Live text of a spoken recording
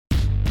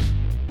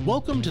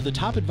Welcome to the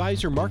Top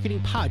Advisor Marketing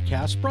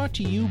Podcast brought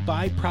to you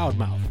by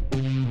Proudmouth.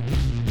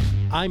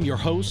 I'm your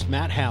host,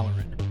 Matt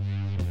Halloran.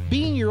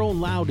 Being your own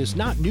loud is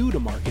not new to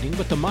marketing,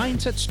 but the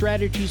mindset,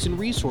 strategies, and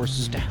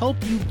resources to help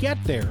you get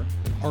there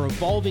are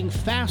evolving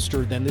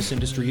faster than this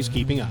industry is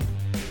keeping up.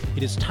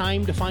 It is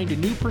time to find a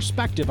new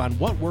perspective on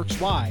what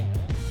works why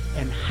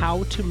and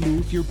how to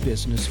move your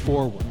business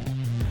forward.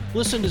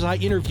 Listen as I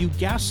interview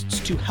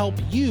guests to help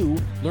you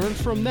learn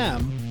from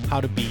them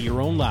how to be your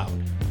own loud.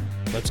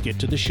 Let's get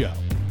to the show.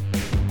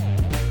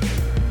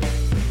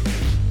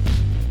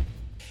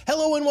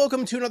 Hello and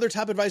welcome to another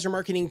Top Advisor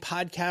Marketing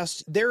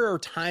Podcast. There are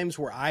times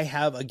where I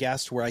have a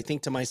guest where I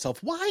think to myself,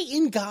 why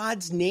in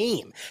God's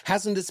name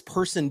hasn't this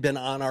person been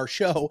on our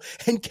show?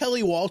 And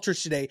Kelly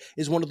Waltrich today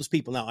is one of those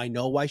people. Now, I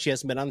know why she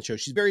hasn't been on the show.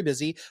 She's very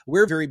busy.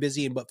 We're very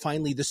busy. But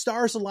finally, the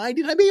stars aligned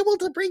and I'm able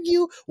to bring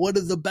you one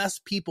of the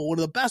best people, one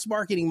of the best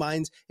marketing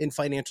minds in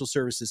financial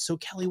services. So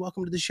Kelly,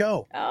 welcome to the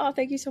show. Oh,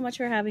 thank you so much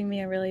for having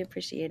me. I really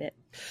appreciate it.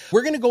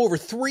 We're going to go over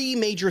three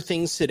major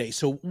things today.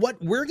 So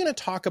what we're going to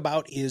talk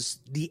about is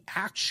the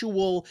actual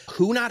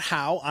who, not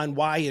how, on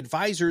why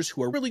advisors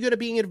who are really good at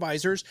being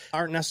advisors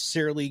aren't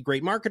necessarily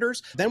great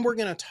marketers. Then we're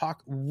going to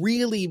talk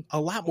really a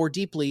lot more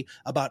deeply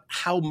about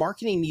how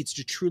marketing needs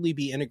to truly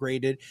be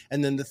integrated.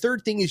 And then the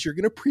third thing is you're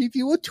going to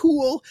preview a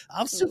tool.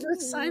 I'm super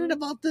excited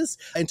about this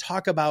and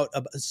talk about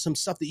some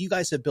stuff that you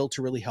guys have built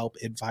to really help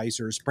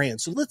advisors brand.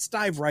 So let's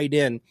dive right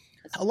in.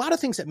 A lot of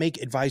things that make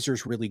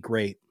advisors really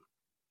great.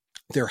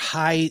 Their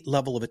high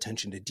level of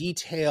attention to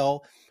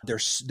detail,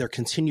 their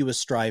continuous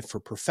strive for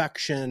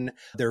perfection,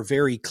 their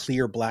very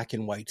clear black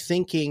and white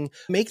thinking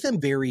make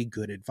them very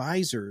good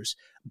advisors,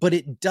 but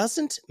it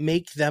doesn't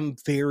make them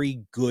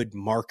very good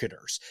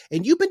marketers.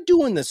 And you've been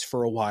doing this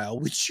for a while.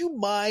 Would you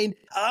mind?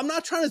 I'm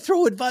not trying to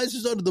throw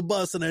advisors under the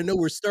bus, and I know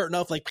we're starting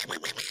off like,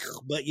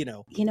 but you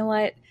know. You know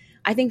what?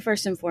 I think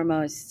first and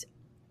foremost,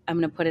 I'm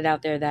going to put it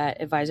out there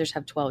that advisors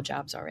have 12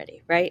 jobs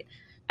already, right?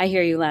 I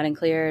hear you loud and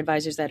clear,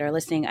 advisors that are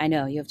listening. I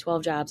know you have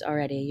 12 jobs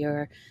already.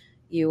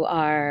 You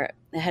are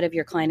the head of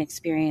your client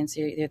experience.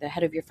 You're the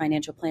head of your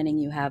financial planning.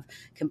 You have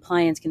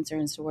compliance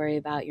concerns to worry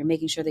about. You're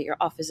making sure that your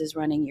office is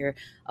running. You're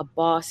a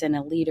boss and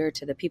a leader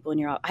to the people in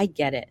your office. I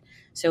get it.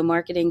 So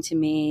marketing to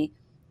me,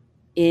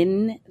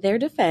 in their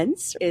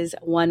defense, is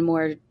one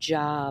more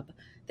job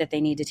that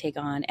they need to take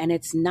on. And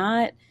it's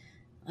not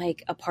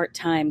like a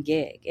part-time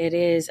gig. It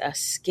is a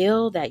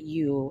skill that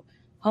you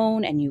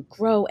hone and you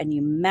grow and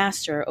you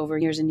master over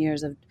years and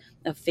years of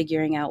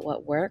figuring out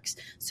what works.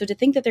 So to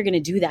think that they're going to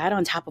do that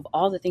on top of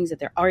all the things that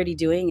they're already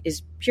doing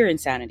is pure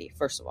insanity,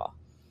 first of all.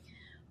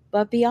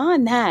 But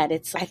beyond that,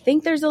 I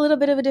think there's a little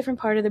bit of a different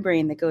part of the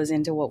brain that goes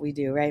into what we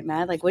do, right,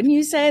 Matt? Like, wouldn't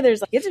you say you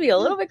have to be a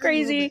little bit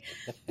crazy?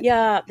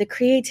 Yeah, the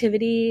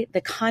creativity,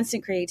 the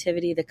constant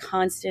creativity, the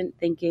constant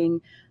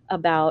thinking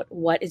about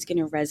what is going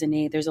to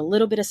resonate. There's a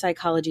little bit of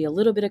psychology, a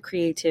little bit of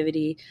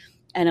creativity,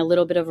 and a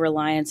little bit of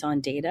reliance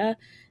on data,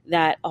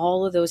 that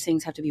all of those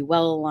things have to be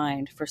well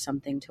aligned for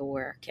something to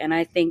work. And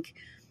I think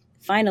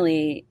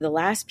finally, the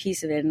last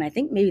piece of it, and I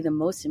think maybe the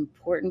most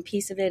important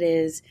piece of it,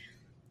 is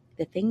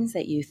the things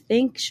that you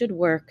think should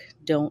work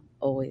don't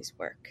always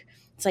work.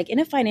 It's like in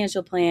a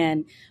financial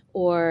plan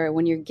or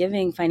when you're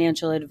giving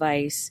financial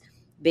advice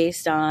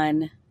based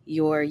on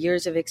your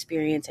years of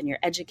experience and your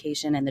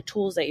education and the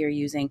tools that you're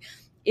using,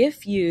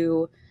 if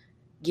you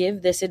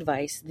give this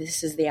advice,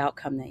 this is the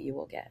outcome that you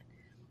will get.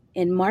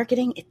 In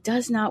marketing, it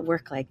does not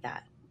work like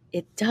that.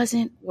 It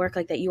doesn't work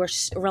like that. You are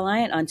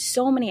reliant on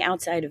so many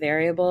outside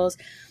variables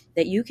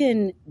that you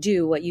can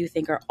do what you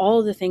think are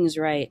all the things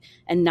right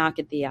and not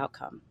get the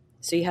outcome.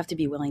 So you have to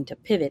be willing to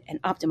pivot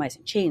and optimize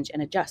and change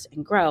and adjust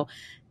and grow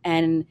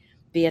and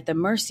be at the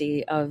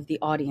mercy of the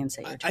audience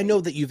that you're I know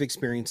that you've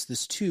experienced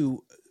this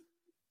too.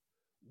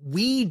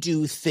 We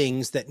do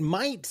things that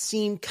might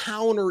seem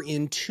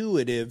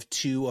counterintuitive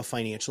to a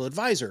financial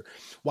advisor.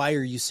 Why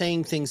are you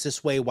saying things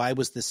this way? Why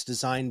was this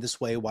designed this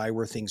way? Why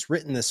were things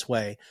written this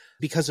way?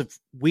 Because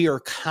we are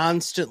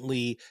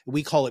constantly,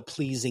 we call it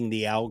pleasing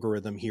the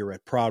algorithm here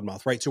at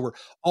Proudmouth, right? So we're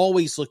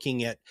always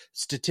looking at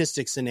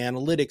statistics and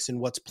analytics and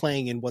what's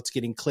playing and what's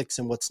getting clicks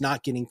and what's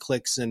not getting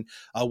clicks and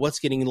what's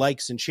getting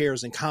likes and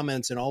shares and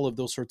comments and all of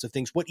those sorts of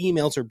things. What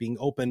emails are being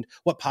opened?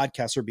 What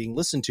podcasts are being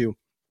listened to?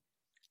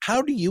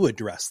 How do you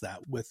address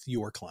that with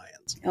your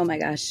clients? Oh my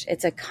gosh,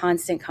 it's a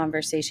constant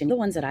conversation. The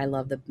ones that I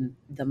love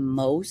the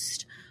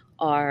most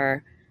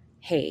are,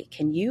 hey,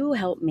 can you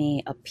help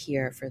me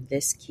appear for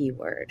this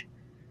keyword?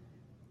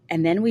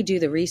 And then we do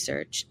the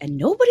research and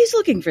nobody's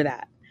looking for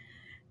that.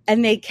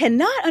 And they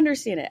cannot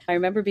understand it. I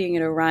remember being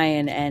at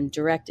Orion and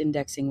direct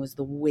indexing was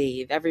the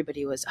wave.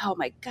 Everybody was, oh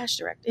my gosh,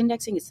 direct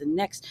indexing, it's the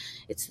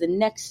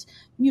next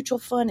mutual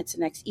fund, it's the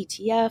next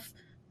ETF.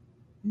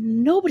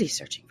 Nobody's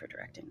searching for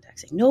direct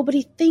indexing.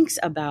 Nobody thinks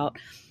about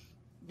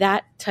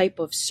that type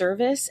of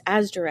service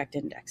as direct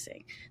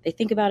indexing. They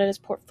think about it as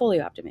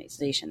portfolio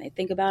optimization. They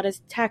think about it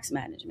as tax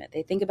management.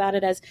 They think about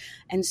it as,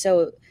 and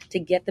so to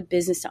get the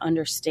business to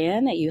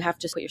understand that you have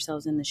to put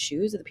yourselves in the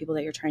shoes of the people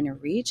that you're trying to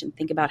reach and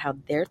think about how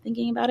they're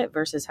thinking about it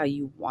versus how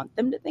you want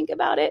them to think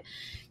about it.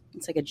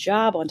 It's like a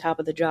job on top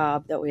of the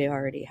job that we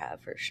already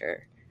have for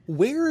sure.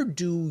 Where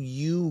do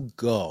you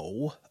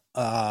go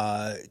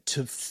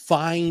to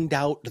find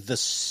out the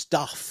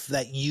stuff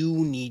that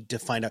you need to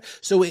find out?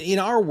 So in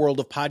our world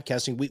of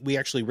podcasting, we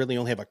actually really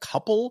only have a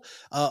couple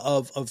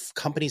of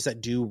companies that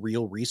do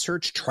real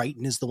research.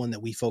 Triton is the one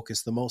that we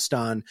focus the most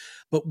on.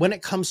 But when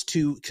it comes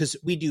to, because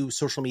we do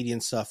social media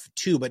and stuff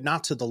too, but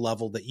not to the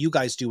level that you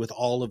guys do with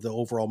all of the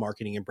overall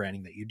marketing and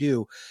branding that you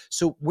do.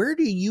 So where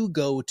do you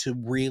go to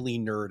really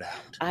nerd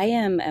out? I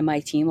am, and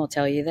my team will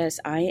tell you this,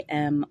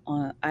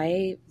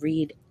 I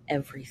read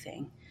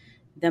everything.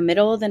 The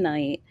middle of the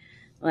night,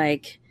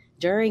 like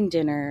during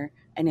dinner,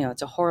 I know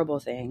it's a horrible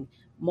thing.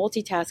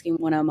 Multitasking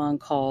when I'm on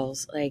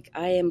calls, like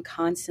I am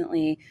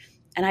constantly,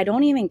 and I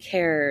don't even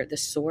care the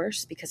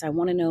source because I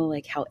want to know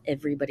like how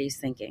everybody's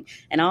thinking.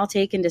 And I'll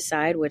take and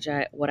decide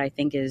what I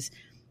think is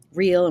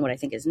real and what I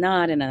think is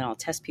not, and then I'll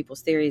test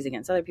people's theories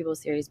against other people's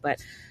theories.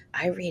 But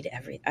I read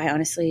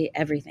honestly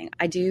everything.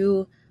 I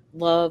do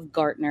love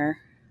Gartner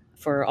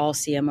for all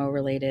CMO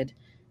related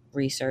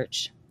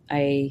research.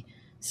 I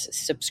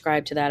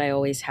subscribe to that. I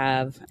always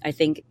have. I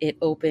think it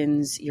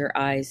opens your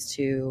eyes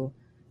to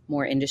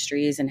more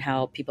industries and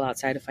how people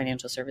outside of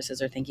financial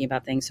services are thinking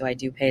about things. So I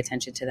do pay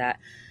attention to that.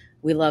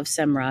 We love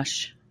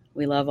SEMrush.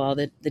 We love all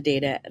the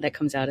data that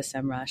comes out of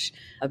SEMrush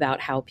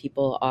about how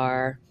people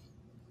are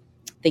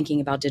thinking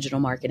about digital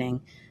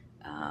marketing.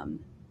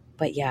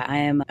 But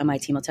yeah, my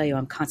team will tell you,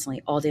 I'm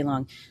constantly all day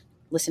long,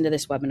 listen to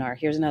this webinar.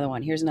 Here's another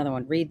one. Here's another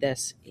one. Read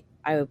this.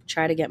 I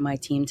try to get my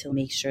team to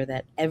make sure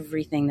that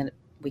everything that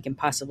we can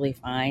possibly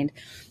find,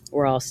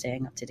 we're all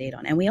staying up to date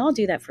on. And we all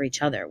do that for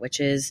each other,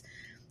 which is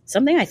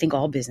something I think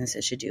all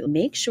businesses should do.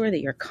 Make sure that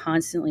you're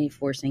constantly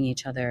forcing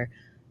each other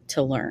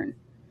to learn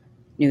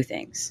new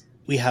things.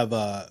 We have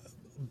a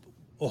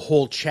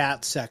whole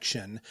chat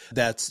section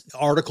that's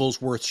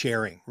articles worth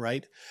sharing,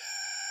 right?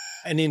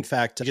 And in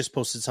fact, I just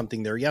posted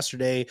something there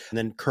yesterday. And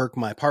then Kirk,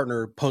 my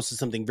partner, posted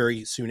something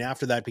very soon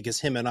after that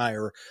because him and I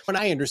are, when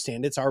I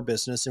understand it's our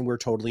business and we're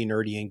totally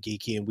nerdy and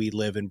geeky and we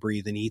live and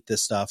breathe and eat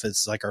this stuff.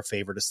 It's like our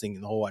favoriteest thing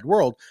in the whole wide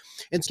world.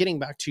 And getting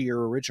back to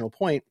your original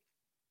point,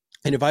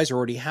 an advisor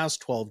already has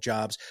 12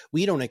 jobs.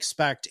 We don't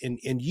expect, and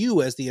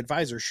you as the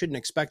advisor shouldn't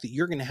expect that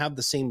you're going to have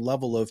the same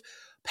level of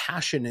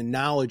passion and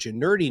knowledge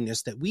and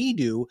nerdiness that we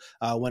do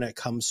when it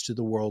comes to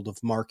the world of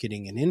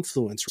marketing and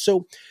influence.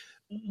 So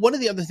one of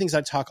the other things I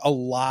talk a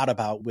lot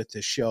about with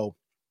this show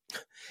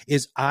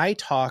is I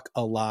talk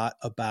a lot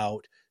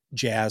about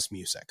jazz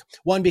music.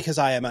 One, because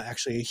I am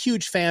actually a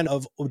huge fan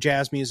of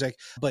jazz music,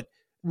 but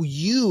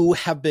you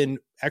have been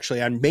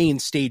actually on main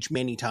stage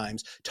many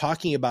times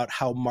talking about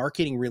how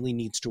marketing really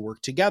needs to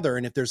work together.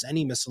 And if there's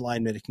any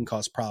misalignment, it can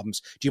cause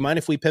problems. Do you mind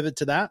if we pivot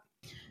to that?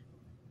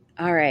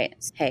 All right.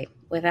 Hey,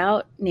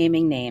 without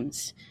naming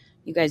names,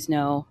 you guys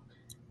know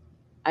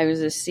I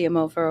was a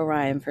CMO for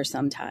Orion for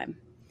some time.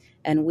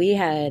 And we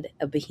had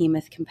a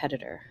behemoth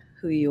competitor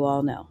who you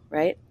all know,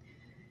 right?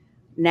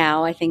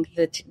 Now I think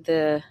that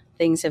the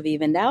things have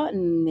evened out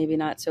and maybe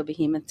not so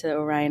behemoth to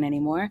Orion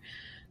anymore.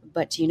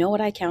 But do you know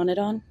what I counted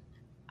on?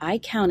 I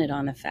counted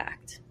on the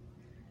fact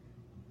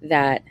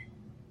that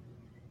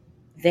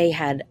they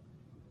had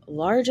a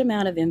large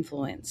amount of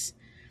influence,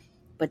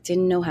 but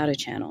didn't know how to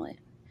channel it.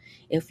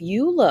 If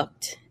you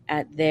looked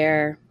at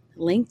their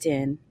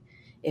LinkedIn,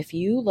 if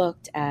you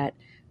looked at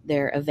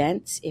their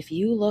events, if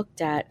you looked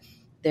at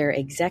their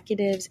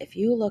executives, if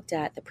you looked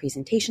at the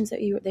presentations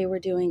that they were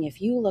doing, if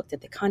you looked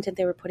at the content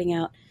they were putting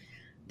out,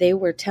 they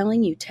were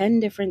telling you 10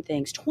 different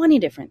things, 20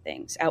 different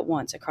things at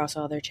once across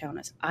all their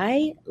channels.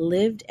 I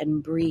lived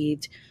and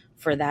breathed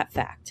for that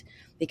fact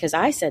because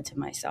I said to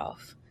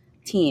myself,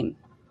 team,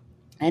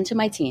 and to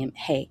my team,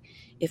 hey,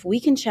 if we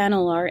can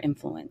channel our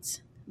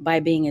influence by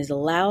being as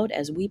loud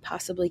as we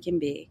possibly can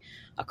be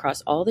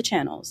across all the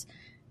channels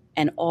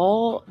and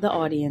all the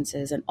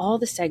audiences and all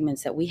the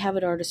segments that we have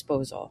at our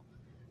disposal,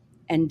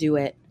 and do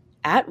it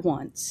at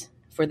once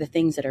for the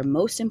things that are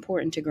most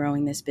important to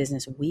growing this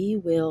business, we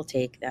will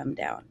take them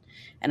down.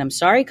 And I'm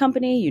sorry,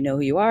 company, you know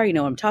who you are, you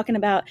know what I'm talking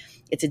about.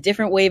 It's a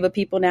different wave of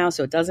people now,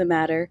 so it doesn't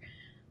matter.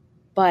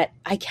 But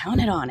I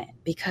counted on it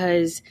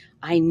because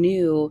I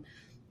knew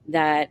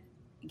that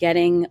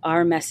getting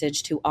our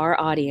message to our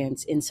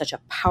audience in such a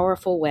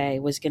powerful way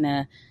was going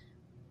to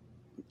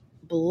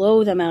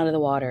blow them out of the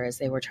water as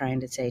they were trying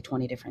to say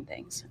 20 different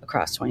things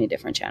across 20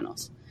 different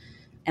channels.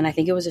 And I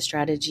think it was a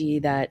strategy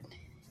that,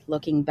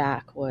 looking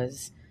back,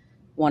 was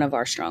one of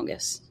our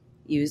strongest.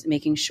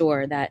 Making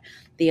sure that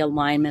the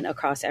alignment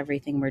across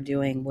everything we're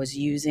doing was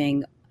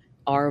using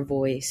our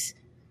voice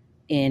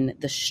in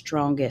the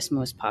strongest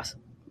way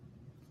possible.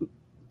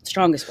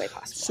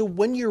 So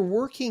when you're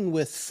working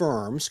with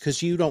firms,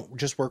 because you don't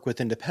just work with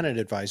independent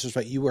advisors,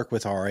 right? You work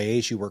with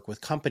RIAs, you work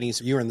with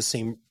companies, you're in the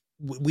same,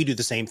 we do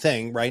the same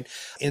thing, right?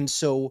 And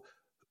so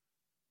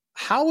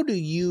how do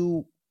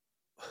you,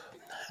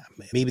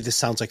 maybe this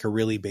sounds like a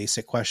really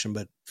basic question,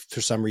 but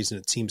for some reason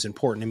it seems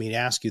important to me to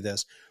ask you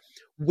this.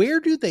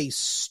 Where do they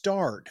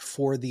start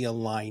for the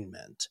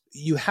alignment?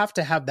 You have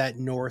to have that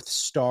North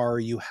Star.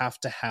 You have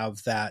to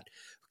have that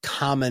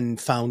common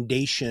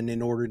foundation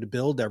in order to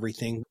build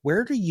everything.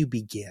 Where do you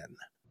begin?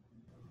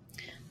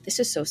 This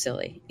is so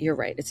silly. You're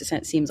right.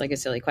 It seems like a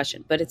silly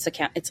question, but it's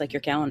like your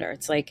calendar.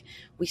 It's like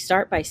we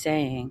start by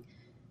saying,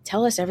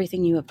 tell us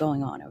everything you have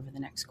going on over the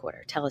next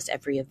quarter. Tell us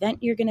every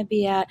event you're going to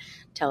be at.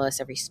 Tell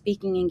us every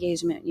speaking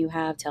engagement you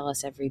have. Tell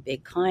us every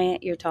big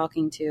client you're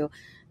talking to.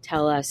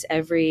 Tell us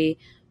every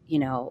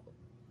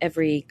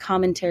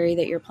commentary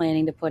that you're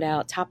planning to put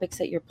out, topics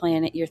that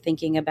you're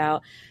thinking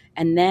about.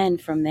 And then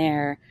from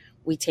there,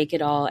 we take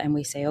it all and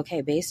we say,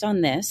 okay, based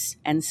on this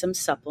and some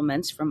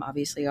supplements from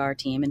obviously our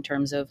team in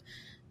terms of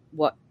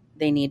what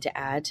they need to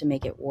add to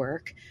make it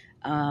work,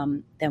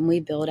 then we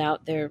build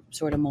out their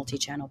sort of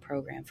multi-channel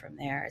program from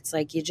there. It's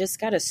like you just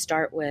got to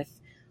start with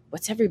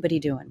what's everybody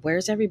doing?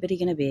 Where's everybody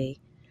going to be?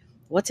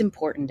 What's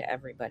important to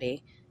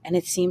everybody? And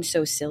it seems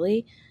so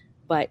silly,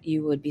 but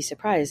you would be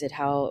surprised at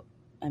how,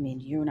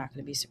 you're not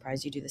going to be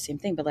surprised, you do the same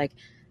thing, but like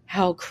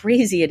how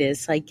crazy it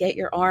is. Like get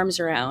your arms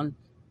around,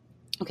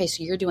 okay,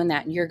 so you're doing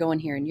that and you're going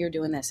here and you're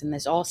doing this. And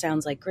this all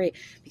sounds like great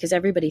because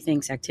everybody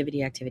thinks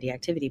activity.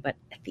 But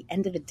at the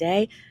end of the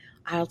day,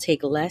 I'll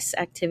take less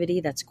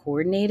activity that's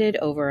coordinated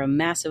over a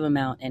massive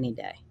amount any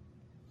day.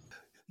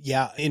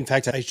 Yeah. In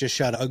fact, I just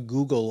shot a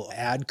Google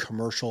ad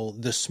commercial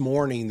this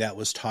morning that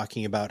was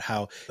talking about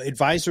how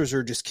advisors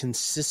are just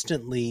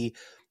consistently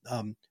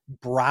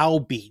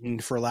browbeaten,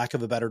 for lack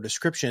of a better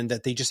description,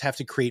 that they just have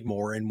to create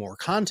more and more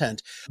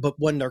content. But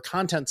when their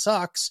content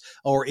sucks,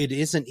 or it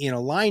isn't in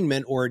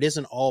alignment, or it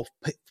isn't all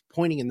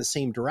pointing in the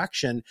same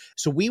direction.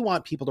 So we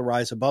want people to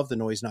rise above the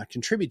noise, not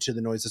contribute to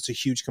the noise. That's a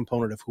huge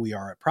component of who we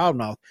are at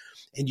Proudmouth.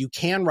 And you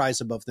can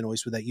rise above the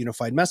noise with that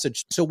unified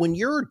message. So when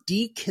you're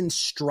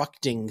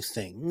deconstructing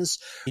things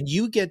and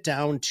you get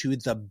down to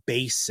the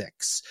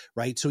basics,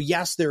 right? So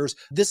yes, there's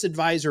this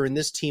advisor and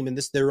this team and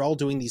this, they're all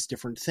doing these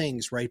different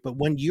things, right? But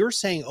when you're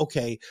saying,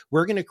 okay,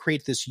 we're going to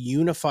create this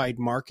unified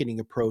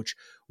marketing approach,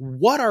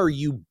 what are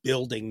you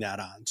building that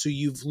on? So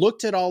you've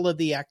looked at all of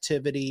the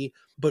activity,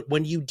 but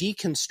when you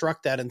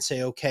deconstruct that and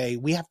say, okay,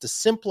 we have to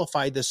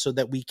simplify this so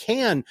that we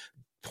can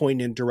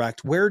point and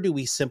direct, where do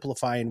we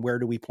simplify and where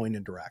do we point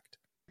and direct?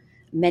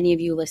 Many of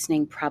you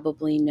listening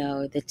probably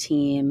know the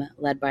team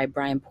led by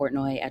Brian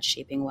Portnoy at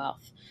Shaping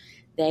Wealth.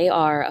 They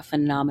are a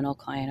phenomenal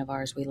client of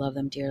ours. We love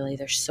them dearly.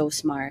 They're so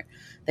smart.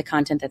 The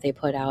content that they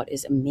put out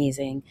is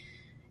amazing.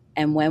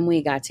 And when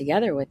we got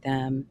together with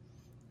them,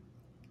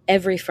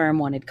 every firm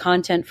wanted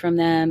content from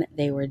them.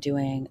 They were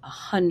doing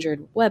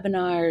 100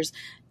 webinars,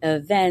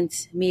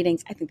 events,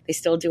 meetings. I think they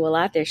still do a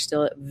lot. They're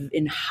still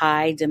in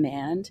high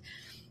demand.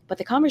 But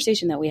the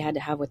conversation that we had to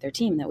have with their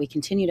team, that we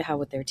continue to have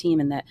with their team,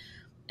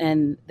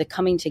 and the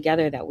coming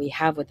together that we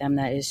have with them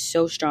that is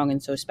so strong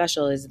and so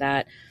special, is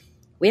that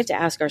we have to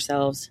ask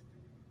ourselves,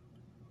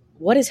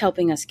 what is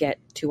helping us get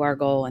to our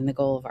goal and the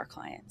goal of our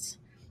clients?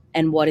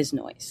 And what is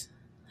noise?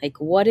 Like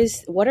what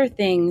are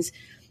things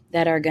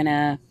that are going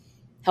to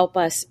help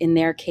us, in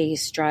their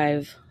case,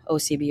 drive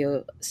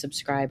OCBO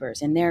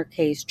subscribers, in their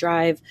case,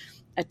 drive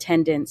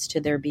attendance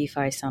to their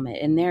BFI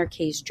summit, in their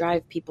case,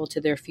 drive people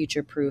to their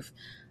future-proof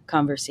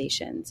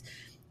conversations.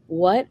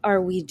 What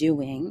are we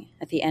doing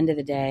at the end of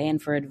the day?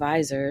 And for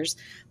advisors,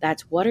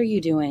 that's what are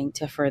you doing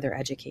to further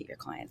educate your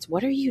clients?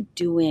 What are you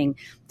doing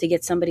to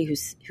get somebody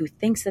who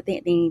thinks that they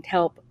need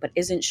help but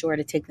isn't sure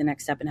to take the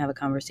next step and have a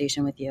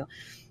conversation with you?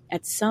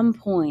 At some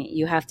point,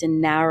 you have to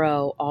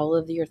narrow all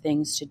of your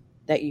things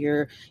that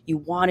you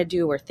want to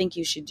do or think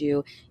you should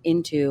do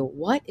into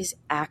what is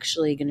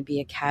actually going to be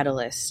a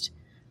catalyst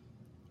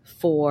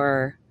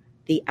for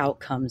the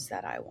outcomes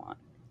that I want.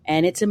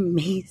 And it's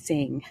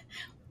amazing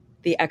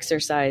the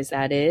exercise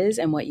that is,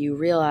 and what you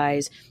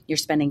realize you're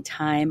spending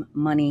time,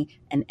 money,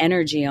 and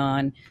energy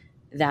on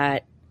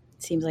that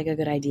seems like a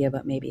good idea,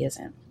 but maybe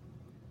isn't.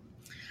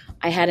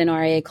 I had an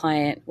RIA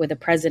client with a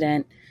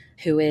president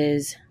who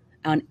is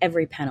on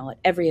every panel, at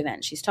every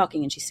event. She's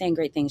talking and she's saying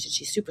great things and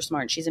she's super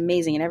smart. She's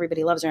amazing and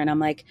everybody loves her. And I'm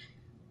like,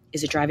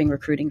 is it driving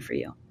recruiting for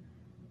you?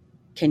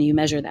 Can you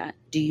measure that?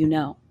 Do you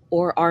know?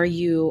 Or are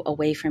you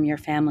away from your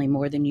family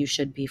more than you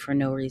should be for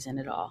no reason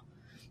at all?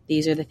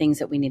 These are the things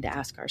that we need to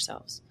ask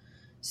ourselves.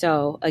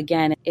 So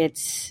again,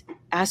 it's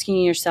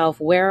asking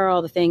yourself, where are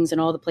all the things and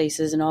all the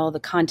places and all the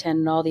content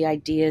and all the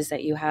ideas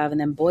that you have,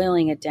 and then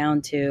boiling it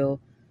down to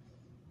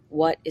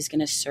what is going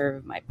to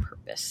serve my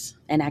purpose.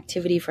 And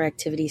activity for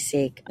activity's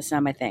sake, it's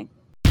not my thing.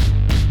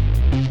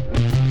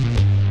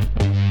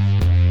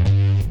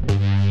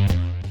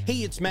 Hey,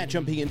 it's Matt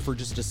jumping in for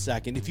just a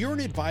second. If you're an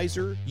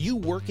advisor, you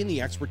work in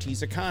the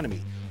expertise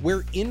economy,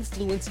 where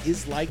influence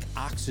is like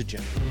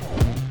oxygen.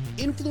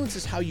 Influence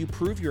is how you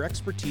prove your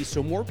expertise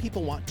so more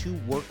people want to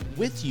work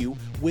with you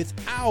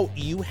without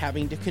you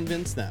having to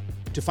convince them.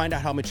 To find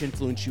out how much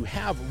influence you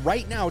have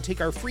right now,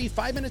 take our free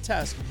 5-minute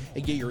test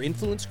and get your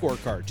influence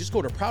scorecard. Just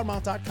go to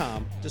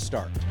proudmouth.com to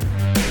start.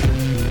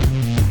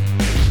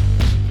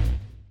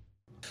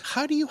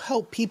 how do you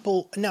help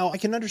people? Now, I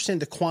can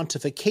understand the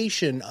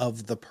quantification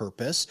of the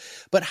purpose,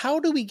 but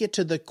how do we get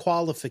to the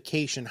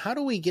qualification? How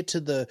do we get to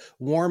the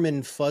warm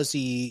and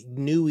fuzzy,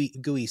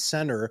 gooey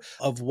center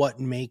of what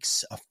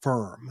makes a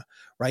firm,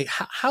 right?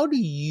 How do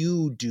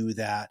you do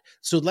that?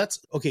 So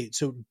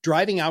so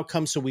driving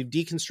outcomes. So we've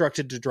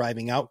deconstructed to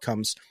driving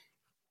outcomes.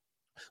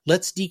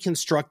 Let's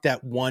deconstruct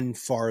that one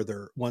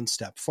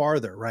step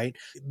farther, right?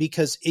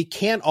 Because it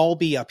can't all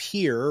be up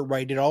here,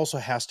 right? It also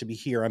has to be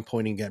here. I'm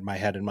pointing at my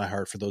head and my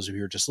heart for those of you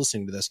who are just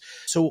listening to this.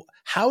 So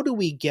how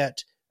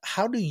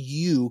do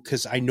you,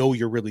 because I know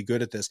you're really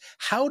good at this,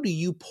 how do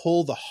you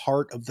pull the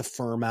heart of the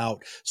firm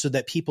out so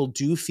that people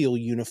do feel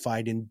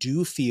unified and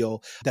do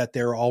feel that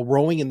they're all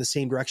rowing in the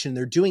same direction?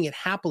 They're doing it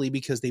happily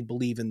because they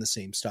believe in the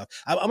same stuff.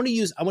 I want to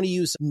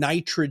use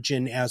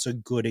Nitrogen as a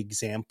good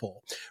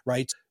example,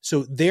 right?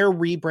 So their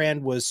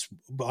rebrand was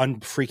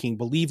unfreaking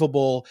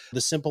believable.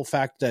 The simple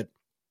fact that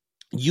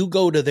you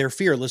go to their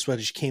Fearless,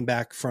 which came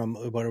back from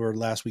whatever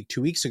last week,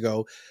 2 weeks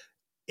ago,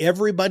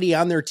 everybody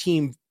on their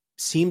team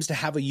seems to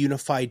have a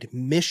unified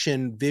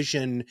mission,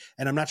 vision,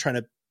 and I'm not trying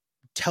to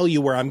tell you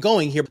where I'm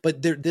going here,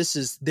 but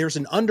there's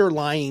an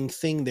underlying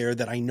thing there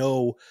that I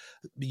know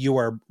you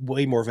are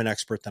way more of an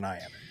expert than I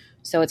am.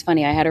 So it's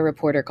funny, I had a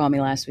reporter call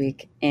me last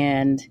week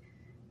and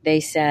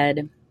they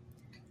said,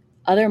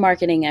 other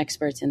marketing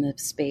experts in the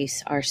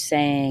space are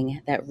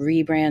saying that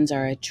rebrands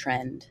are a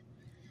trend.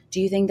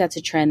 Do you think that's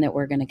a trend that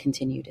we're going to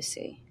continue to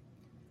see?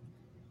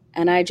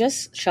 And I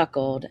just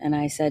chuckled and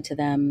I said to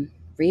them,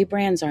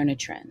 rebrands aren't a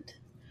trend.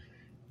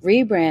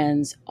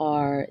 Rebrands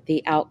are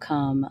the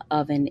outcome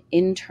of an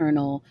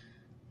internal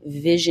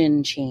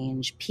vision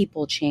change,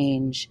 people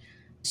change,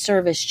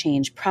 service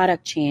change,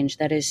 product change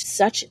that is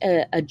such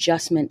an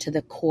adjustment to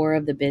the core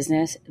of the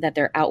business that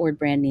their outward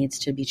brand needs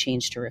to be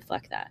changed to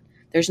reflect that.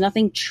 There's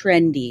nothing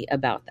trendy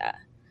about that.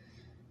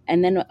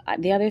 And then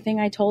the other thing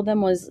I told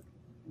them was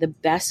the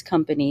best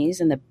companies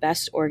and the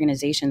best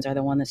organizations are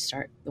the ones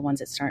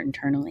that start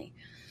internally,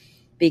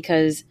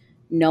 because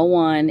no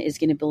one is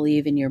going to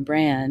believe in your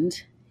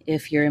brand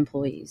if your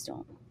employees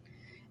don't.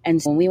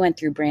 And so when we went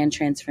through brand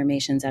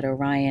transformations at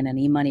Orion and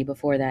eMoney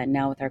before that, and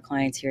now with our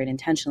clients here at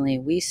Intentionally,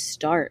 we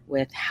start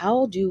with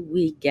how do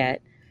we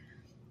get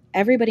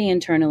everybody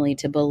internally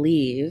to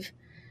believe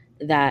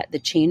that the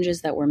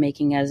changes that we're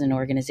making as an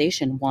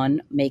organization,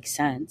 one, make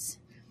sense,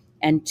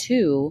 and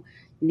two,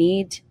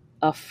 need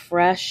a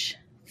fresh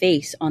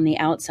face on the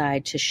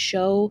outside to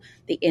show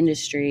the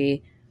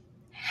industry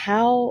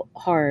how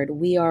hard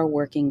we are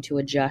working to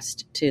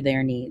adjust to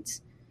their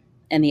needs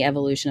and the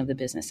evolution of the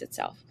business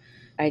itself.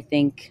 I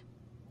think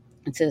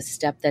it's a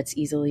step that's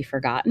easily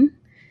forgotten.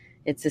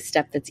 It's a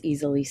step that's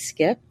easily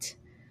skipped,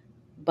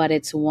 but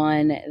it's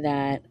one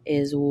that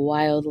is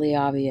wildly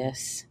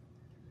obvious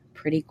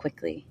pretty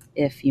quickly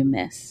if you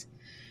miss.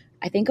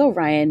 I think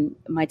Orion,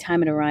 my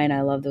time at Orion,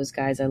 I love those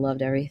guys. I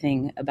loved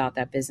everything about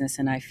that business.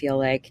 And I feel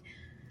like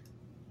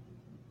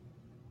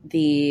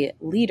the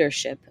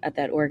leadership at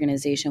that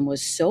organization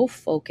was so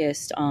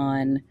focused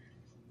on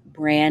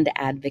brand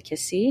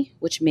advocacy,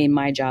 which made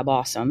my job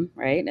awesome,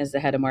 right, as the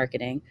head of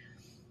marketing.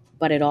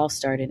 But it all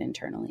started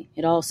internally.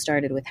 It all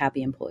started with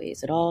happy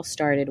employees. It all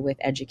started with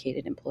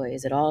educated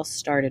employees. It all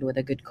started with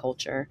a good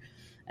culture.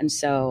 And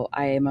so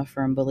I am a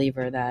firm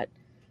believer that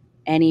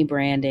any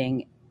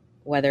branding,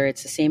 whether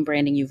it's the same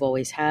branding you've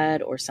always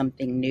had or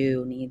something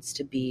new, needs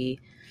to be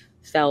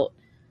felt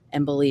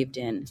and believed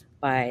in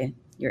by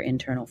your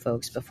internal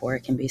folks before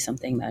it can be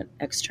something that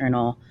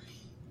external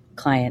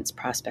clients,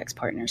 prospects,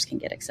 partners can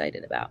get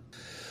excited about.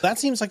 That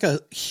seems like a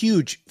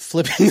huge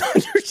flipping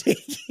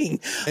undertaking,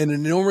 an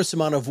enormous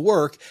amount of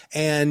work.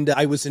 And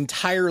I was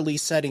entirely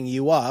setting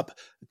you up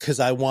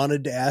because I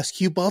wanted to ask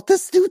you about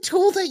this new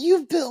tool that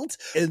you've built.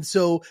 And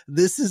so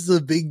this is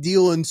a big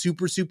deal and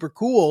super, super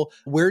cool.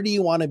 Where do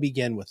you want to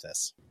begin with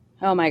this?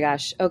 Oh my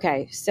gosh.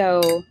 Okay.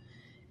 So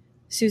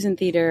Susan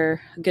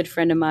Theater, a good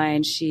friend of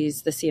mine,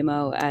 she's the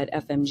CMO at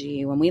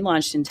FMG. When we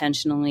launched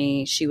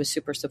Intentionally, she was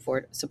super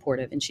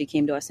supportive. And she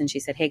came to us and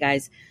she said, hey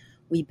guys,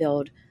 we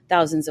build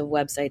thousands of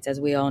websites, as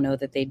we all know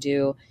that they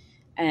do.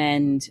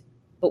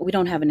 But we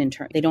don't have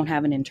they don't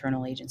have an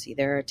internal agency.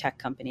 They're a tech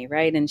company,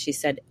 right? And she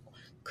said,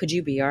 could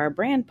you be our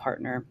brand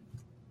partner?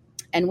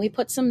 And we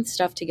put some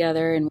stuff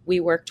together and we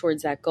worked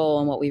towards that goal.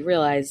 And what we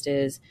realized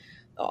is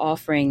the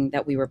offering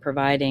that we were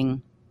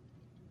providing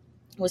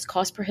was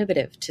cost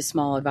prohibitive to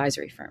small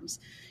advisory firms.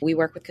 We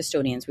work with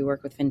custodians, we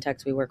work with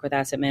fintechs, we work with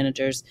asset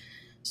managers.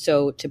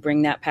 So to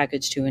bring that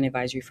package to an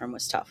advisory firm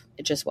was tough.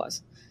 It just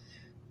was.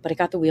 But it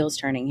got the wheels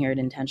turning here at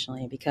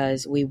Intentionally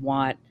because we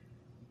want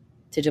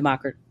to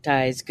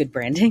democratize good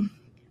branding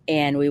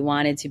and we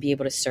wanted to be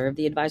able to serve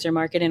the advisor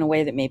market in a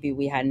way that maybe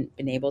we hadn't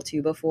been able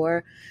to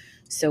before.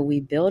 So we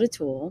built a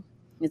tool.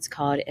 It's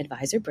called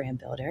Advisor Brand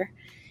Builder.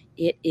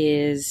 It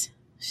is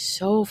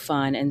so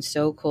fun and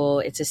so cool.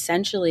 It's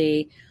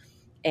essentially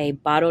a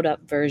bottled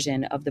up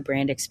version of the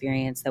brand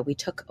experience that we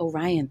took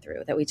Orion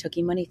through, that we took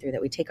eMoney through,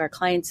 that we take our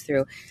clients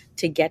through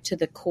to get to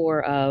the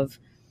core of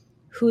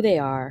who they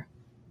are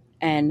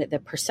and the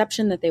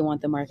perception that they want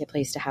the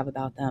marketplace to have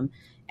about them.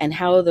 and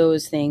how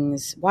those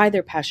things, why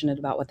they're passionate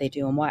about what they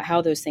do, and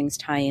how those things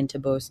tie into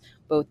both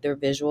their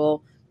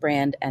visual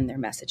brand and their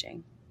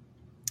messaging.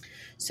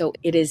 So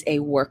it is a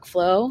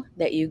workflow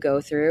that you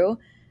go through,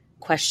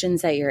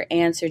 questions that you're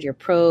answered, you're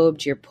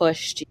probed, you're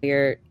pushed,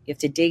 you have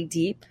to dig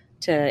deep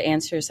to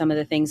answer some of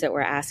the things that we're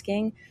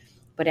asking.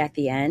 But at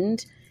the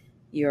end,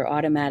 you're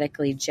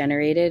automatically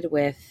generated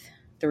with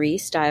 3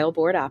 style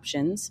board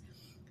options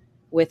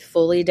with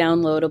fully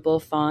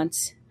downloadable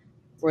fonts,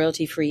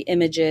 royalty-free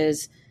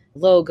images,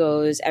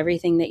 logos,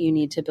 everything that you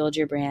need to build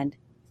your brand,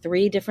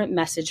 3 different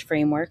message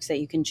frameworks that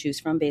you can choose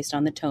from based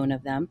on the tone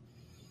of them,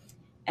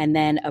 and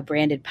then a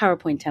branded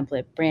PowerPoint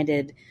template,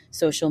 branded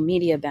social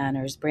media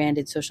banners,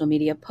 branded social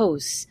media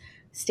posts,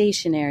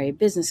 stationery,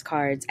 business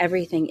cards,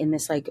 everything in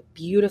this like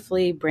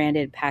beautifully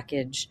branded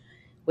package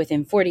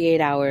within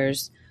 48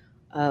 hours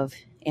of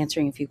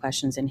answering a few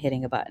questions and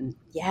hitting a button.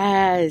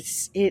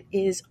 Yes, it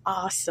is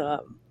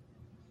awesome.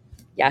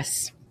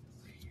 Yes.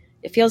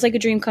 It feels like a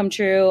dream come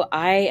true.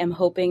 I am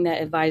hoping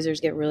that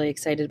advisors get really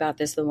excited about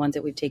this. The ones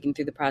that we've taken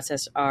through the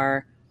process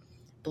are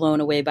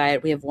blown away by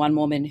it. We have one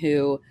woman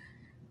who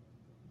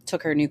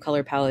took her new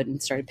color palette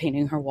and started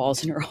painting her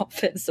walls in her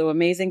office. So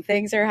amazing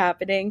things are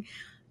happening.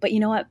 But you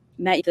know what,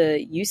 Matt,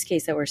 the use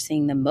case that we're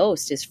seeing the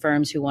most is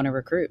firms who want to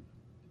recruit,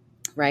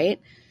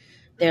 right?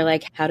 They're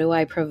like, how do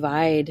I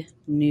provide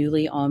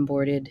newly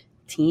onboarded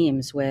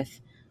teams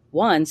with,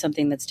 1,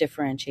 something that's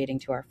differentiating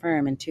to our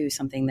firm, and 2,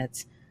 something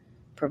that's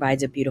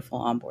provides a beautiful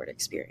onboard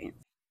experience.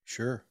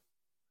 Sure.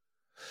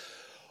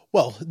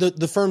 Well,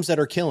 the firms that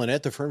are killing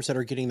it, the firms that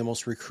are getting the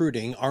most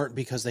recruiting aren't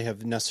because they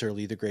have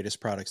necessarily the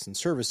greatest products and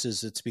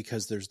services. It's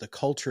because there's the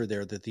culture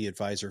there that the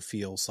advisor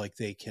feels like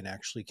they can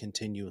actually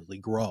continually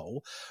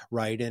grow,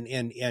 right?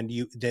 And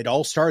you, that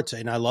all starts,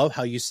 and I love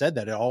how you said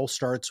that, it all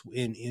starts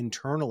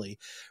internally,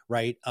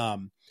 right?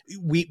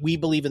 We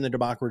believe in the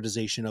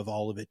democratization of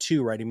all of it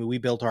too, right? I mean, we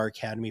built our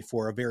academy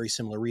for a very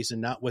similar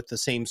reason, not with the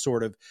same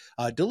sort of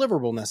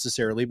deliverable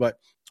necessarily, but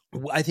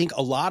I think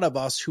a lot of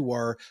us who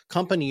are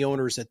company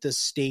owners at this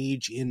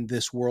stage in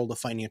this world of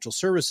financial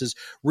services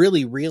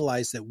really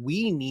realize that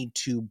we need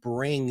to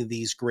bring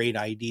these great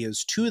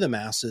ideas to the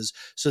masses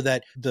so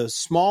that the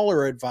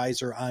smaller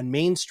advisor on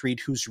Main Street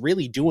who's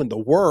really doing the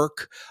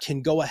work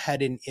can go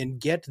ahead and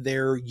get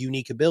their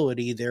unique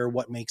ability,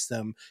 what makes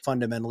them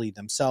fundamentally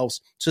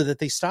themselves, so that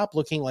they stop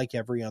looking like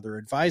every other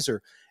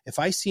advisor. If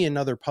I see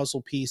another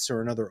puzzle piece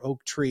or another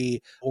oak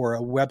tree or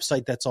a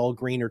website that's all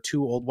green or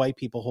 2 old white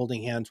people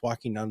holding hands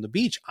walking down the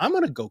beach, I'm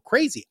going to go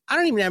crazy. I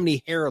don't even have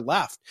any hair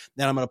left.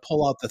 Then I'm going to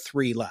pull out the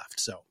 3 left.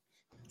 So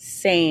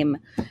same.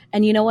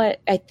 And you know what?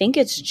 I think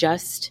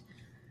advisors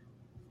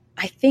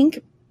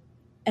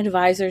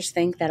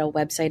think that a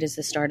website is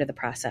the start of the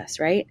process,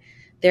 right?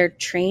 They're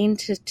trained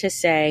to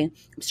say,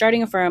 I'm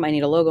starting a firm, I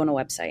need a logo and a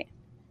website,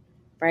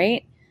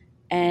 right?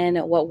 And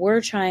what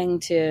we're trying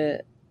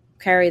to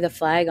carry the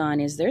flag on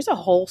is there's a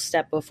whole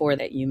step before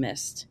that you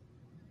missed.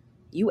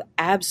 You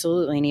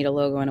absolutely need a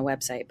logo and a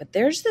website, but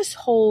there's this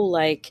whole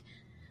like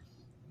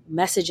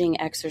messaging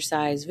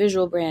exercise,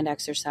 visual brand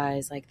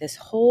exercise, like this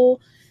whole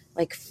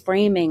like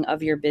framing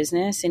of your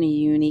business in a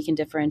unique and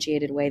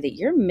differentiated way that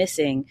you're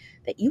missing,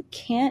 that you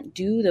can't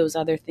do those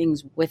other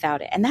things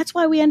without it. And that's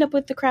why we end up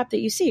with the crap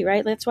that you see,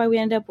 right? That's why we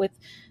end up with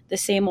the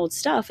same old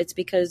stuff. It's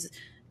because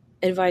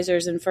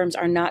advisors and firms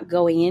are not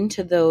going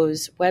into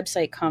those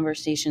website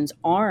conversations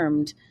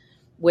armed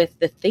with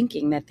the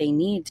thinking that they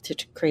need to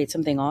create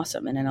something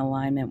awesome and in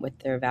alignment with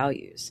their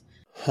values.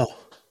 Huh.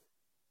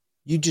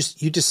 You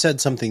just said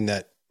something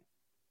that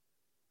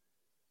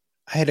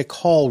I had a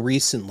call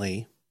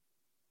recently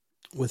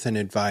with an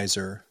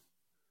advisor.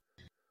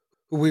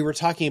 We were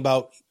talking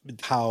about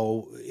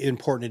how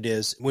important it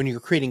is when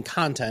you're creating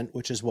content,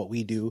 which is what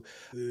we do,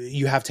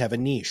 you have to have a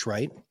niche,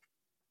 right?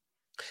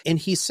 And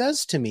he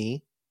says to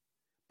me,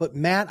 but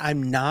Matt,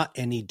 I'm not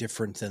any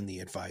different than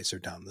the advisor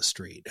down the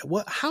street.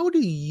 How do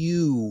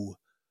you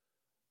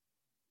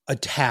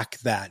attack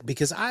that?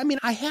 Because I mean,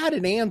 I had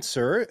an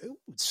answer. It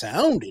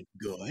sounded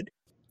good.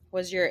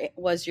 Was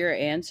your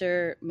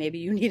answer, maybe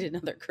you need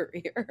another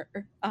career?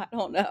 I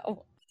don't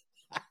know.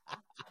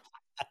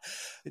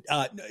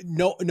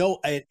 No.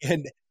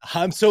 And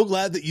I'm so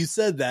glad that you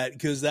said that,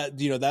 because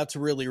that's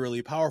really,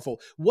 really powerful.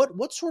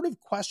 What sort of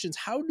questions,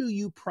 how do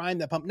you prime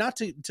that pump? Not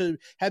to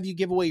have you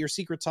give away your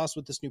secret sauce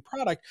with this new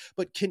product,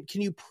 but can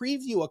you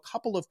preview a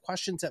couple of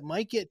questions that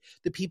might get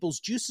the people's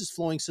juices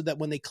flowing so that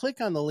when they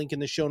click on the link in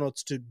the show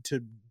notes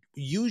to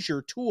use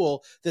your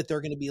tool, that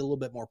they're going to be a little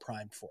bit more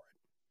primed for it?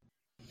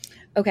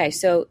 Okay.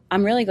 So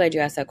I'm really glad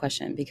you asked that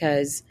question,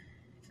 because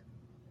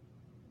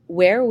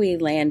where we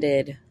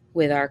landed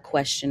with our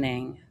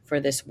questioning for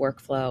this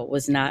workflow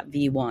was not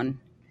V1,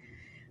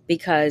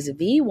 because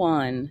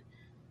V1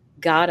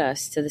 got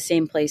us to the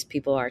same place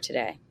people are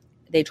today.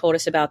 They told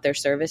us about their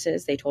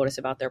services. They told us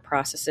about their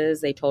processes.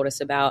 They told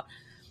us about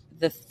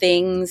the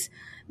things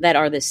that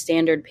are the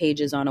standard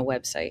pages on a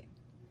website.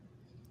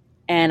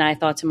 And I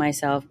thought to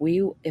myself,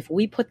 if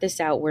we put this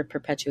out, we're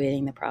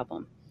perpetuating the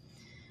problem.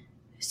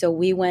 So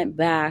we went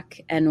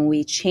back and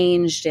we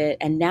changed it.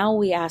 And now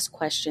we ask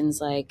questions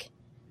like,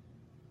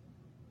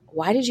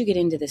 why did you get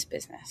into this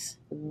business?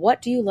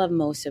 What do you love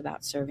most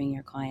about serving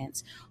your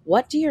clients?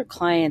 What do your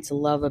clients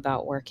love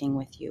about working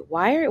with you?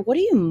 What are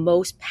you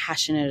most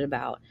passionate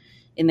about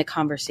in the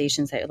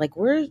conversations that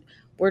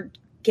we're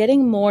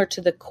getting more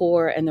to the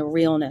core and the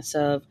realness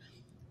of,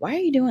 why are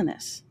you doing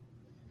this?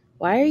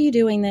 Why are you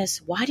doing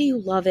this? Why do you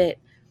love it?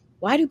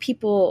 Why do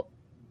people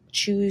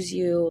choose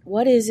you?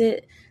 What is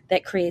it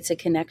that creates a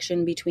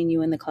connection between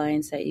you and the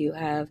clients that you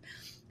have?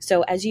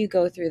 So as you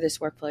go through this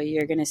workflow,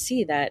 you're going to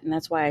see that. And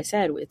that's why I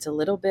said it's a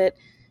little bit,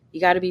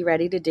 you got to be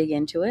ready to dig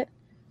into it.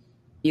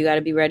 You got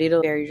to be ready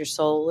to bare your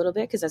soul a little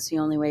bit, because that's the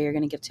only way you're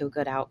going to get to a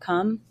good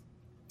outcome.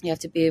 You have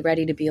to be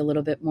ready to be a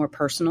little bit more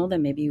personal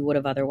than maybe you would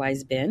have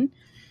otherwise been.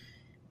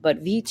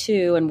 But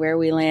V2 and where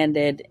we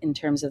landed in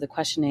terms of the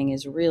questioning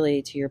is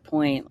really, to your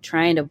point,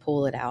 trying to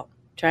pull it out,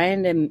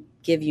 trying to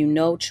give you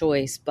no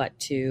choice but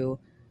to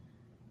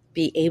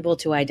be able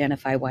to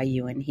identify why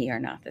you and he are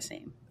not the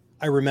same.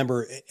 I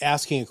remember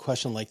asking a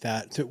question like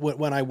that.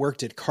 When I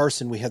worked at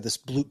Carson, we had this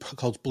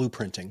called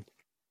blueprinting.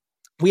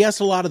 We asked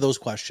a lot of those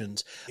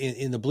questions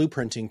in the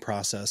blueprinting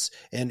process.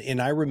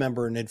 And I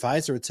remember an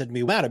advisor had said to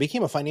me, Matt, I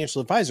became a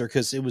financial advisor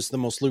because it was the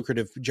most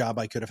lucrative job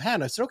I could have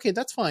had. I said, okay,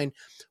 that's fine.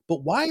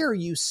 But why are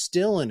you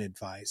still an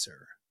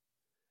advisor?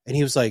 And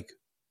he was like,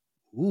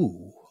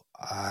 ooh,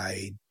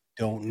 I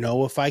don't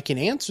know if I can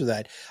answer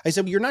that. I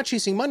said, well, you're not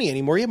chasing money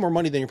anymore. You have more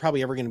money than you're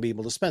probably ever going to be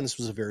able to spend. This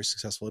was a very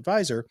successful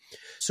advisor.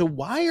 So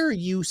why are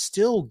you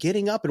still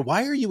getting up, and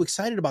why are you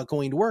excited about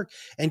going to work?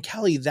 And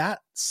Kelly, that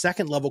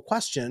second level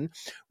question,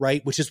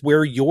 right, which is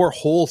where your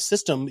whole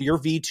system, your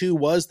V2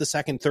 was the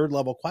second, third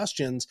level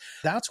questions.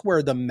 That's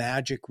where the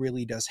magic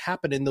really does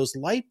happen. And those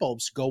light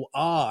bulbs go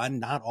on,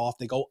 not off,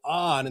 they go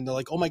on. And they're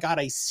like, oh my God,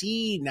 I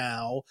see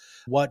now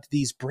what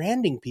these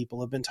branding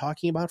people have been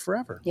talking about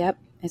forever. Yep.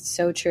 It's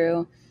so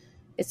true.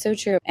 It's so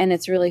true. And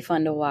it's really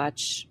fun to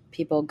watch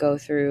people go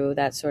through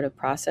that sort of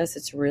process.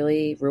 It's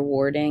really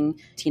rewarding.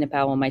 Tina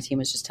Powell on my team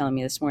was just telling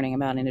me this morning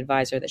about an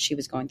advisor that she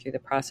was going through the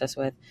process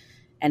with,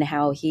 and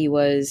how he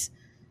was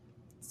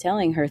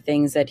telling her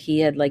things that he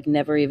had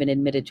never even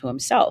admitted to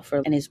himself.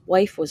 And his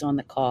wife was on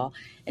the call,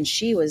 and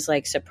she was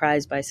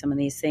surprised by some of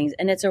these things.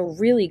 And it's a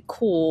really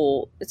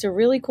cool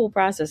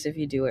process if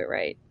you do it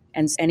right.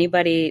 And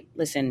anybody,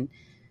 listen,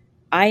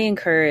 I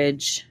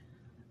encourage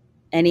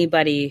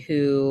anybody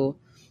who,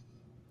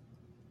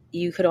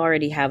 you could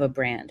already have a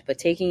brand, but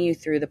taking you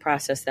through the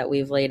process that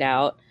we've laid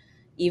out,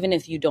 even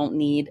if you don't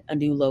need a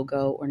new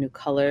logo or new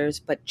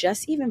colors, but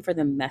just even for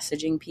the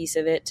messaging piece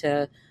of it,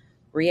 to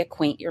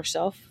reacquaint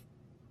yourself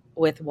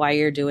with why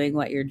you're doing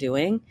what you're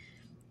doing,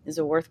 is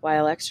a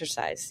worthwhile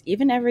exercise.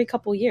 Even every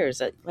couple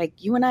years,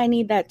 you and I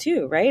need that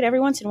too, right?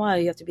 Every once in a while,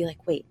 you have to be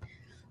like, wait,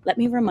 let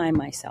me remind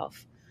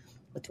myself,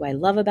 what do I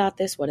love about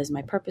this? What is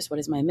my purpose? What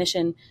is my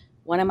mission?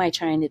 What am I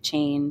trying to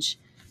change?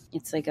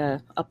 It's like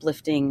a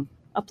uplifting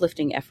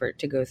effort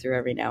to go through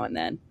every now and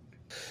then.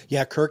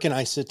 Yeah, Kirk and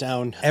I sit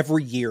down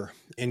every year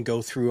and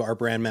go through our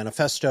brand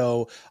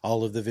manifesto,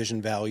 all of the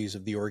vision values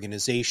of the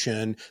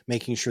organization,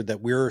 making sure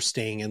that we're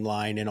staying in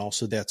line, and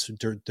also that's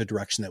the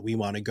direction that we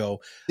want to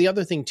go. The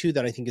other thing too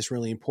that I think is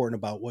really important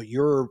about what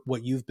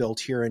you've built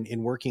here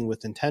in working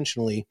with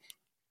Intentionally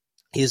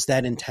is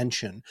that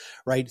intention,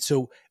 right?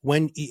 So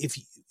if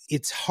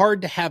it's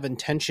hard to have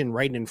intention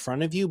right in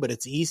front of you, but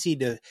it's easy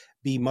to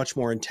be much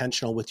more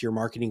intentional with your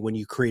marketing when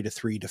you create a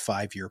 3 to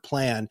 5 year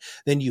plan.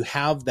 Then you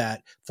have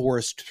that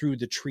forest through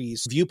the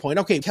trees viewpoint.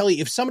 Okay,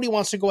 Kelly, if somebody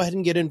wants to go ahead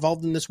and get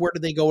involved in this, where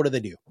do they go? What do they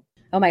do?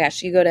 Oh my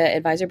gosh, you go to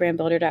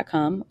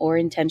advisorbrandbuilder.com or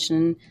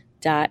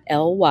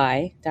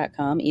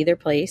intention.ly.com, either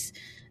place.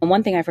 And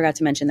one thing I forgot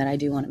to mention that I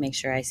do want to make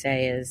sure I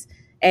say is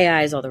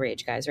AI is all the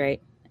rage, guys, right?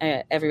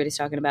 Everybody's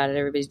talking about it.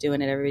 Everybody's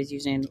doing it. Everybody's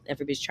using it.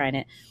 Everybody's trying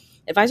it.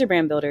 Advisor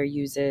Brand Builder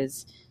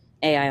uses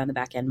AI on the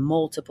back end,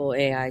 multiple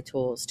AI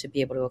tools to be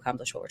able to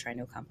accomplish what we're trying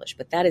to accomplish.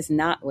 But that is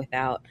not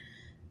without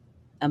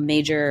a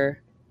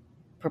major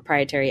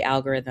proprietary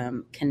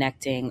algorithm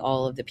connecting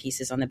all of the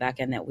pieces on the back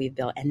end that we've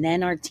built. And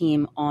then our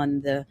team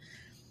on the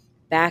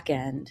back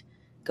end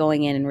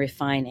going in and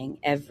refining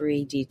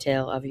every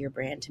detail of your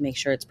brand to make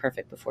sure it's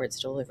perfect before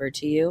it's delivered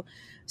to you.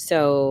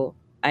 So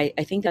I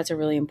think that's a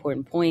really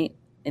important point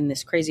in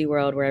this crazy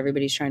world where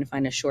everybody's trying to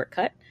find a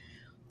shortcut.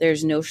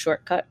 There's no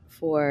shortcut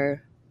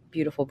for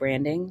beautiful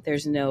branding.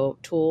 There's no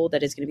tool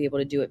that is going to be able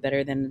to do it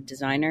better than the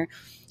designer.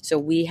 So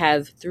we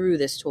have, through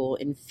this tool,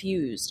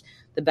 infused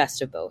the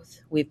best of both.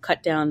 We've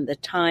cut down the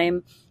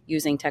time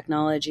using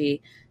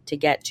technology to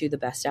get to the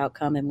best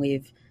outcome, and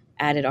we've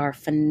added our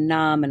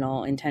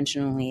phenomenal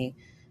Intentionally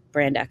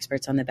brand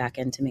experts on the back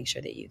end to make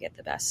sure that you get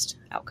the best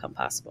outcome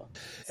possible.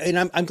 And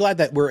I'm glad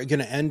that we're going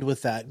to end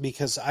with that,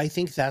 because I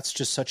think that's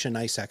just such a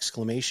nice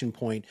exclamation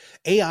point.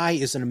 AI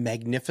is a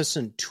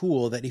magnificent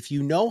tool that if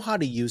you know how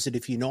to use it,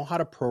 if you know how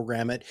to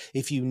program it,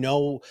 if you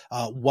know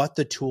what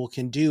the tool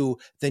can do,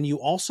 then you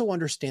also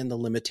understand the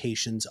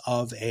limitations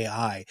of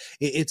AI.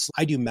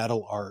 I do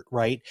metal art,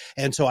 right?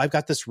 And so I've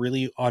got this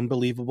really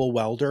unbelievable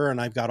welder, and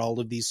I've got all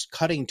of these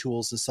cutting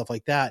tools and stuff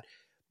like that.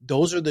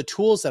 Those are the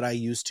tools that I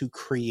use to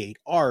create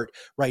art,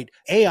 right?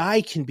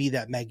 AI can be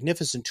that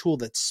magnificent tool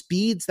that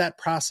speeds that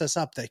process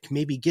up, that can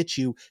maybe get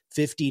you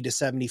 50 to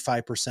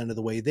 75% of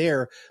the way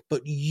there.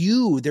 But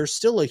there's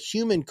still a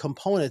human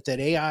component that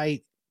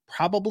AI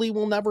probably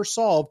will never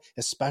solve,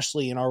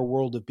 especially in our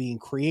world of being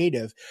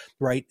creative,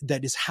 right?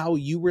 That is how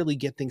you really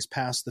get things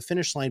past the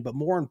finish line. But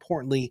more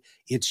importantly,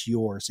 it's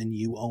yours and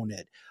you own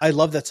it. I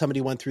love that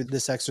somebody went through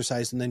this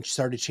exercise and then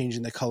started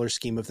changing the color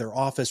scheme of their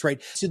office,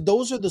 right? So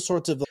those are the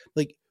sorts of,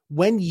 like,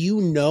 when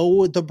you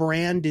know the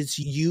brand is,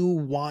 you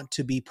want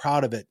to be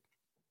proud of it.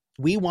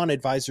 We want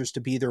advisors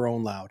to be their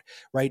own loud,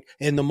 right?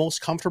 And the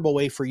most comfortable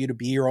way for you to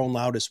be your own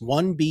loud is,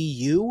 one, be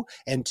you,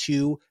 and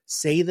two,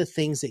 say the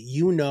things that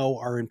you know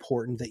are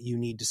important that you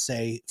need to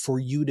say for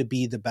you to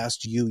be the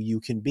best you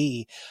can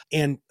be.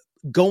 And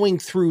going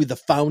through the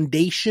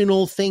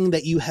foundational thing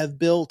that you have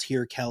built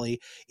here,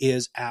 Kelly,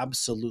 is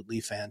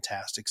absolutely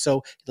fantastic.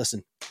 So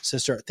listen,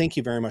 sister, thank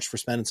you very much for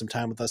spending some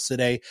time with us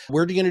today.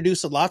 We're going to do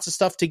lots of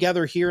stuff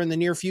together here in the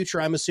near future,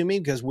 I'm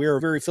assuming, because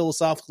we're very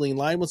philosophically in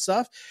line with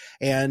stuff,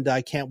 and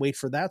I can't wait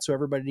for that. So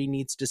everybody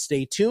needs to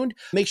stay tuned.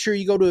 Make sure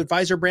you go to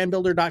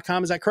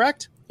advisorbrandbuilder.com. Is that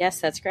correct? Yes,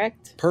 that's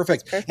correct.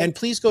 Perfect. And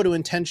please go to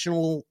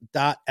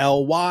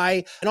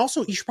intentional.ly. And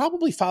also, you should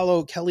probably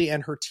follow Kelly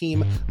and her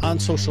team on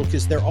social,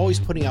 because they're always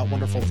putting out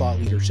wonderful thought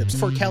leaderships.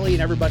 For Kelly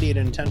and everybody at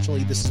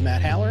Intentionally, this is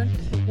Matt Halloran.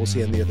 We'll see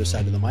you on the other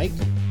side of the mic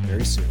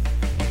very soon.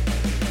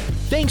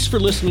 Thanks for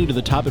listening to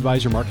the Top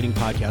Advisor Marketing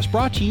Podcast,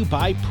 brought to you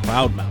by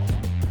Proudmouth.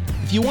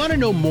 If you want to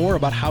know more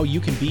about how you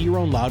can be your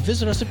own loud,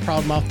 visit us at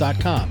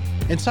proudmouth.com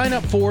and sign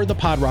up for the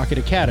PodRocket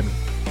Academy.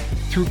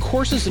 Through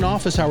courses and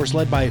office hours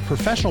led by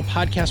professional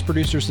podcast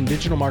producers and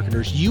digital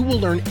marketers, you will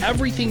learn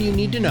everything you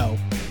need to know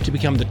to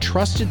become the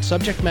trusted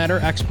subject matter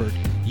expert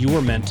you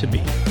are meant to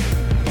be.